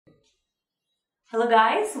Hello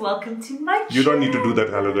guys, welcome to my channel. You don't need to do that,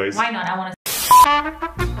 hello guys. Why not? I want to.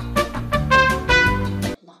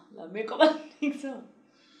 Makeup.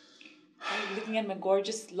 I'm looking at my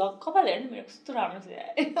gorgeous lock.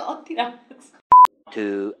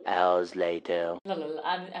 2 hours later.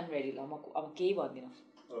 I'm ready. I'm gay.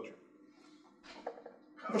 Okay.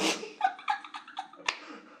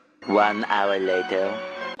 1 hour later.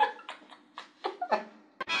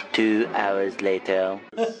 2 hours later.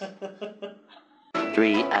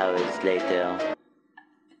 3 hours later.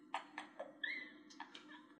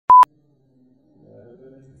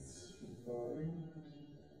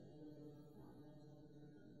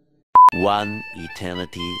 One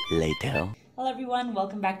eternity later. Hello everyone,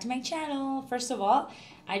 welcome back to my channel. First of all,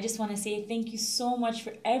 I just want to say thank you so much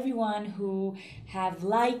for everyone who have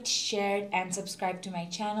liked, shared and subscribed to my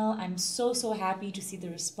channel. I'm so happy to see the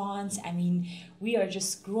response. I mean, we are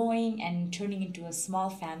just growing and turning into a small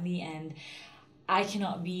family, and I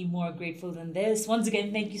cannot be more grateful than this. Once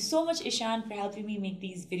again, thank you so much, Ishan, for helping me make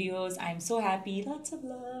these videos. I'm so happy. Lots of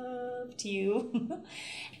love to you.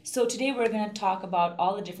 So today we're going to talk about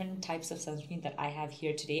all the different types of sunscreen that I have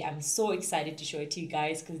here today. I'm so excited to show it to you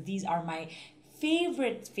guys because these are my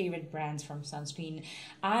favorite brands from sunscreen.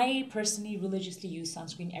 I personally religiously use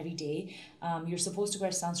sunscreen every day. You're supposed to wear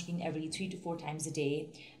sunscreen every 3 to 4 times a day.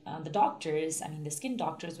 The doctors, the skin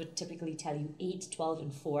doctors would typically tell you 8, 12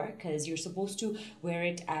 and 4 because you're supposed to wear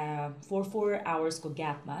it for 4 hours ko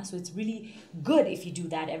gap ma. So it's really good if you do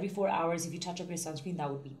that every 4 hours. If you touch up your sunscreen, that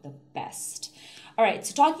would be the best. All right,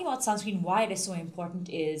 so talking about sunscreen, why it is so important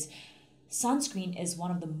is sunscreen is one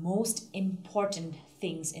of the most important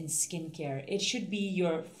things in skincare. It should be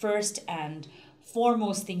your first and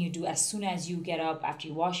foremost thing you do as soon as you get up, after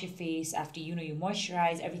you wash your face, after you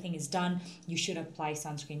moisturize, everything is done, you should apply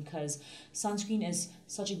sunscreen because sunscreen is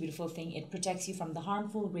such a beautiful thing. It protects you from the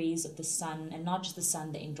harmful rays of the sun, and not just the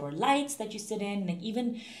sun, the indoor lights that you sit in. Like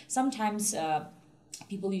even sometimes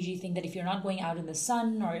people usually think that if you're not going out in the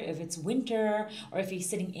sun, or if it's winter, or if you're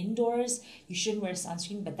sitting indoors, you shouldn't wear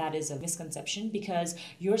sunscreen, but that is a misconception because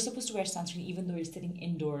you're supposed to wear sunscreen even though you're sitting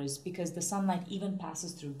indoors, because the sunlight even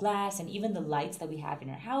passes through glass, and even the lights that we have in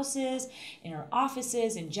our houses, in our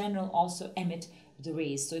offices in general also emit the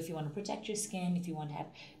rays. So if you want to protect your skin, if you want to have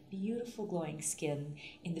beautiful glowing skin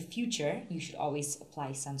in the future, you should always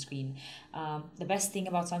apply sunscreen. The best thing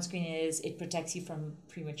about sunscreen is it protects you from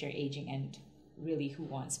premature aging, and really, who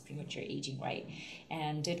wants premature aging, right?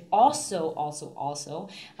 And it also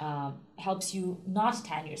helps you not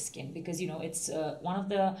tan your skin, because it's one of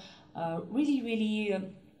the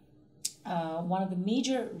one of the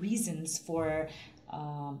major reasons for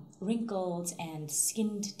wrinkles and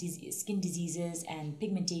skin diseases and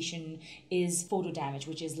pigmentation is photo damage,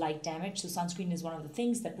 which is light damage. So sunscreen is one of the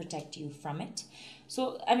things that protect you from it.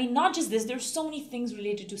 So, not just this, there's so many things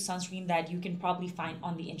related to sunscreen that you can probably find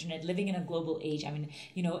on the internet. Living in a global age,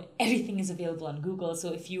 everything is available on Google.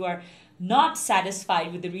 So if you are not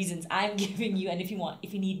satisfied with the reasons I'm giving you, and if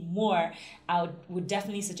you need more, I would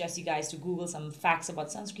definitely suggest you guys to Google some facts about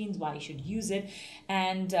sunscreens, why you should use it.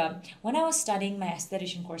 And when I was studying my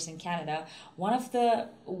aesthetician course in Canada, one of the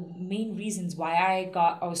main reasons why I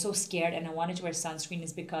was so scared and I wanted to wear sunscreen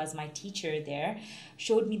is because my teacher there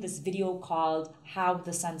showed me this video called How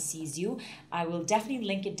the Sun Sees You. I will definitely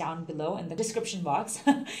link it down below in the description box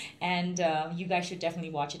and you guys should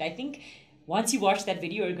definitely watch it. I think once you watch that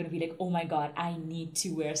video, you're going to be like, oh my God, I need to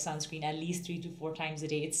wear sunscreen at least 3 to 4 times a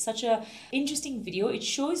day. It's such a interesting video. It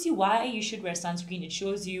shows you why you should wear sunscreen. It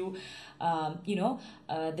shows you,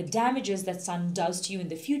 the damages that sun does to you in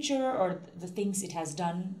the future, or the things it has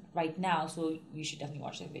done right now. So you should definitely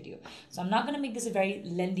watch that video. So I'm not going to make this a very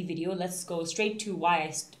lengthy video. Let's go straight to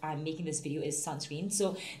why I'm making this video is sunscreen.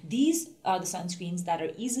 So these are the sunscreens that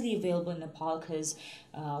are easily available in Nepal because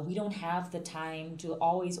we don't have the time to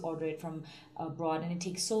always order it from abroad, and it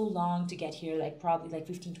takes so long to get here, probably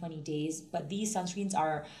 15-20 days. But these sunscreens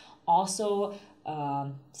are also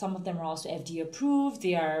some of them are also FDA approved.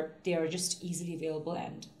 They are just easily available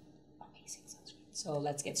and amazing sunscreen. So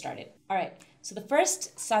let's get started. All right, so the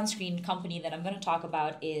first sunscreen company that I'm going to talk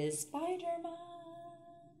about is Bioderma.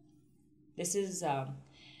 This is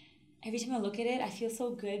every time I look at it, I feel so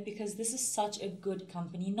good because this is such a good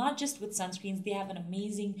company. Not just with sunscreens, they have an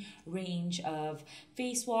amazing range of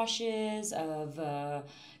face washes, of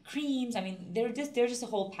creams. I mean, they're just a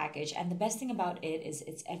whole package. And the best thing about it is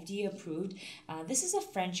it's FDA approved. This is a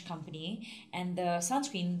French company, and the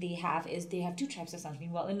sunscreen they have two types of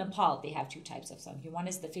sunscreen. Well, in Nepal they have two types of sunscreen. One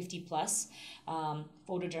is the 50 plus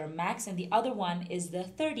Photoderm Max, and the other one is the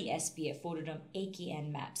 30 SPF Photoderm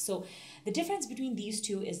AKN Matte. So the difference between these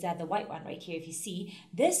two is that the white one right here, if you see,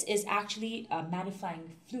 this is actually a mattifying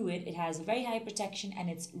fluid. It has a very high protection, and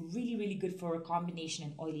it's really, really good for a combination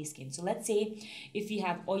in oily skin. So let's say if you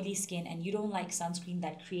have oily skin and you don't like sunscreen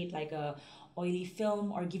that create like a oily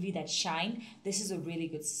film or give you that shine, this is a really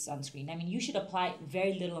good sunscreen. I mean, you should apply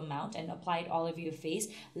very little amount and apply it all over your face.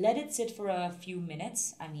 Let it sit for a few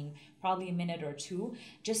minutes. I mean, probably a minute or two,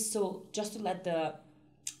 just to let the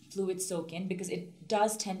fluid soak in, because it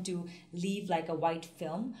does tend to leave like a white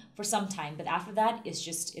film for some time, but after that it's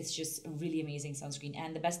just a really amazing sunscreen.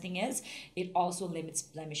 And the best thing is it also limits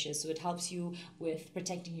blemishes, so it helps you with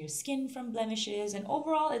protecting your skin from blemishes, and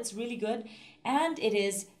overall it's really good. And it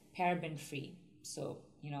is paraben free, so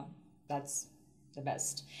that's the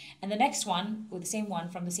best. And the next one, with the same one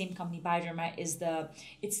from the same company, Bioderma, is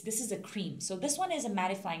this is a cream. So this one is a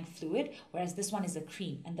mattifying fluid, whereas this one is a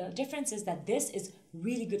cream. And the difference is that this is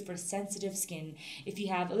really good for sensitive skin. If you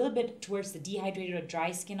have a little bit towards the dehydrated or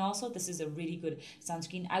dry skin also, this is a really good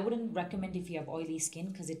sunscreen. I wouldn't recommend if you have oily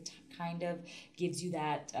skin, because it kind of gives you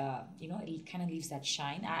that, it kind of leaves that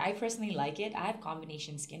shine. I personally like it. I have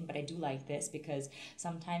combination skin, but I do like this because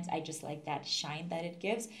sometimes I just like that shine that it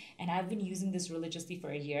gives. And I've been using this religiously for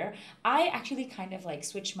a year. I actually kind of like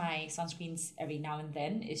switch my sunscreens every now and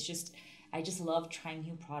then. I just love trying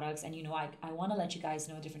new products, and I want to let you guys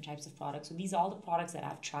know different types of products. So these are all the products that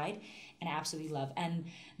I've tried and I absolutely love. And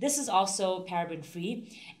this is also paraben free.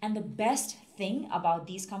 And the best thing about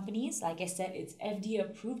these companies, like I said, it's FDA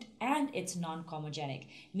approved and it's non-comedogenic,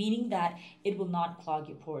 meaning that it will not clog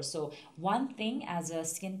your pores. So one thing as a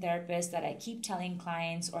skin therapist that I keep telling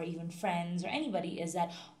clients or even friends or anybody is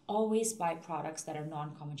that always buy products that are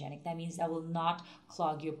non-comedogenic. That means that will not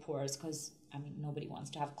clog your pores, because I mean, nobody wants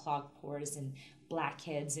to have clogged pores and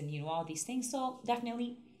blackheads and all these things. So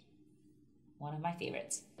definitely one of my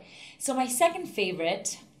favorites. So my second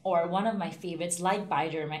favorite, or one of my favorites, like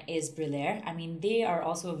Bioderma, is Brillare. I mean, they are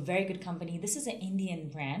also a very good company. This is an Indian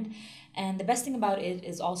brand, and the best thing about it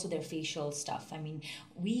is also their facial stuff. I mean,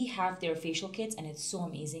 we have their facial kits and it's so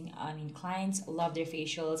amazing. I mean, clients love their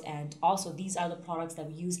facials, and also these are the products that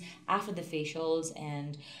we use after the facials.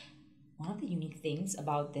 And one of the unique things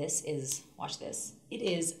about this is, watch this, it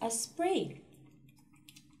is a spray.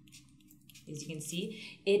 As you can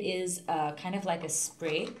see, it is kind of like a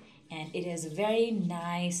spray, and it is very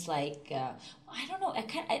nice, like, I don't know,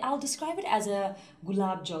 I'll describe it as a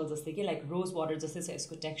gulab jal, like rose water, just as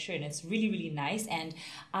texture, and it's really, really nice. And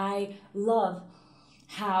I love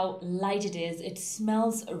how light it is. It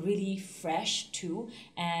smells really fresh too.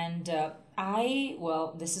 And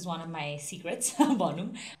this is one of my secrets,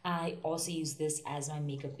 Bonum. I also use this as my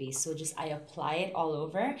makeup base. So I apply it all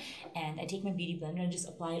over, and I take my beauty blender and just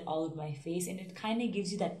apply it all over my face, and it kind of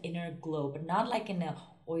gives you that inner glow, but not like in a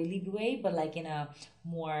oily way, but like in a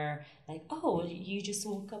more like, oh, you just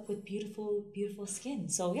woke up with beautiful skin.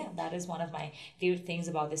 So yeah, that is one of my favorite things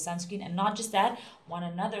about this sunscreen. And not just that,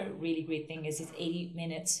 another really great thing is it's 80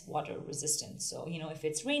 minutes water resistant. So if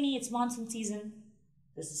it's rainy, it's monsoon season,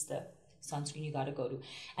 this is the sunscreen you got to go to.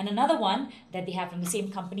 And another one that they have from the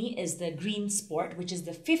same company is the Green Sport, which is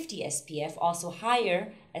the 50 SPF, also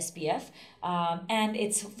higher SPF, and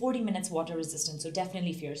it's 40 minutes water resistant. So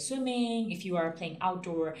definitely if you're swimming, if you are playing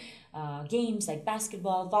outdoor games like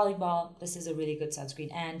basketball, volleyball, this is a really good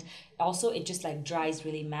sunscreen. And also it just like dries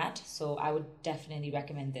really matte, so I would definitely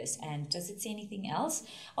recommend this. And does it say anything else?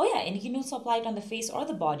 Oh yeah, and you can also apply it on the face or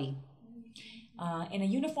the body in a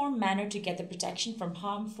uniform manner to get the protection from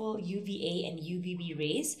harmful UVA and UVB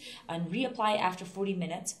rays, and reapply after 40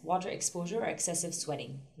 minutes, water exposure or excessive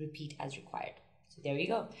sweating. Repeat as required. So there you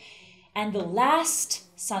go. And the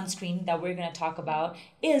last sunscreen that we're going to talk about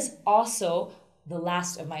is also the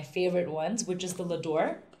last of my favorite ones, which is the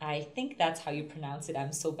Lador. I think that's how you pronounce it.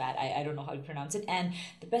 I'm so bad. I don't know how you pronounce it. And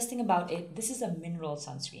the best thing about it, this is a mineral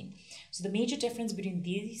sunscreen. So the major difference between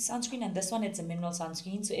this sunscreen and this one, it's a mineral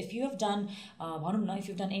sunscreen. So if you have done, I don't know, if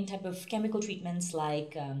you've done any type of chemical treatments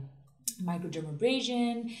like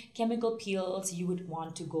microdermabrasion, chemical peels, you would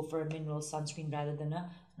want to go for a mineral sunscreen rather than a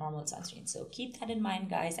normal sunscreen. So keep that in mind,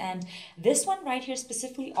 guys. And this one right here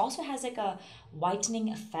specifically also has like a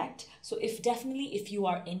whitening effect. So if you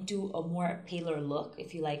are into a more paler look,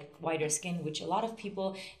 if you like whiter skin, which a lot of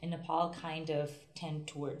people in Nepal kind of tend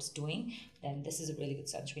towards doing, then this is a really good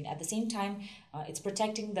sunscreen. At the same time, it's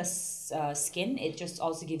protecting the skin. It just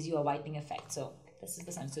also gives you a whitening effect. So This is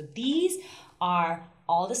the sun. So these are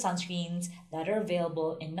all the sunscreens that are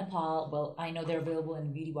available in Nepal. Well, I know they're available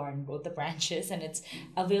in Beauty Bar in both the branches, and it's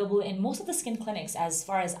available in most of the skin clinics as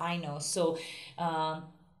far as I know. So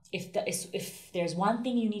if there's one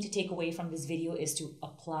thing you need to take away from this video is to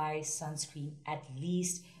apply sunscreen at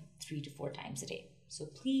least 3 to 4 times a day. So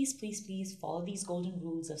please, please, please follow these golden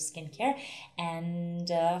rules of skincare. And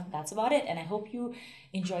that's about it. And I hope you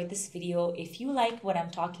enjoyed this video. If you like what I'm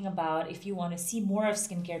talking about, if you want to see more of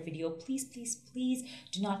skincare video, please, please, please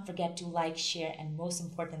do not forget to like, share, and most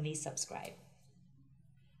importantly, subscribe.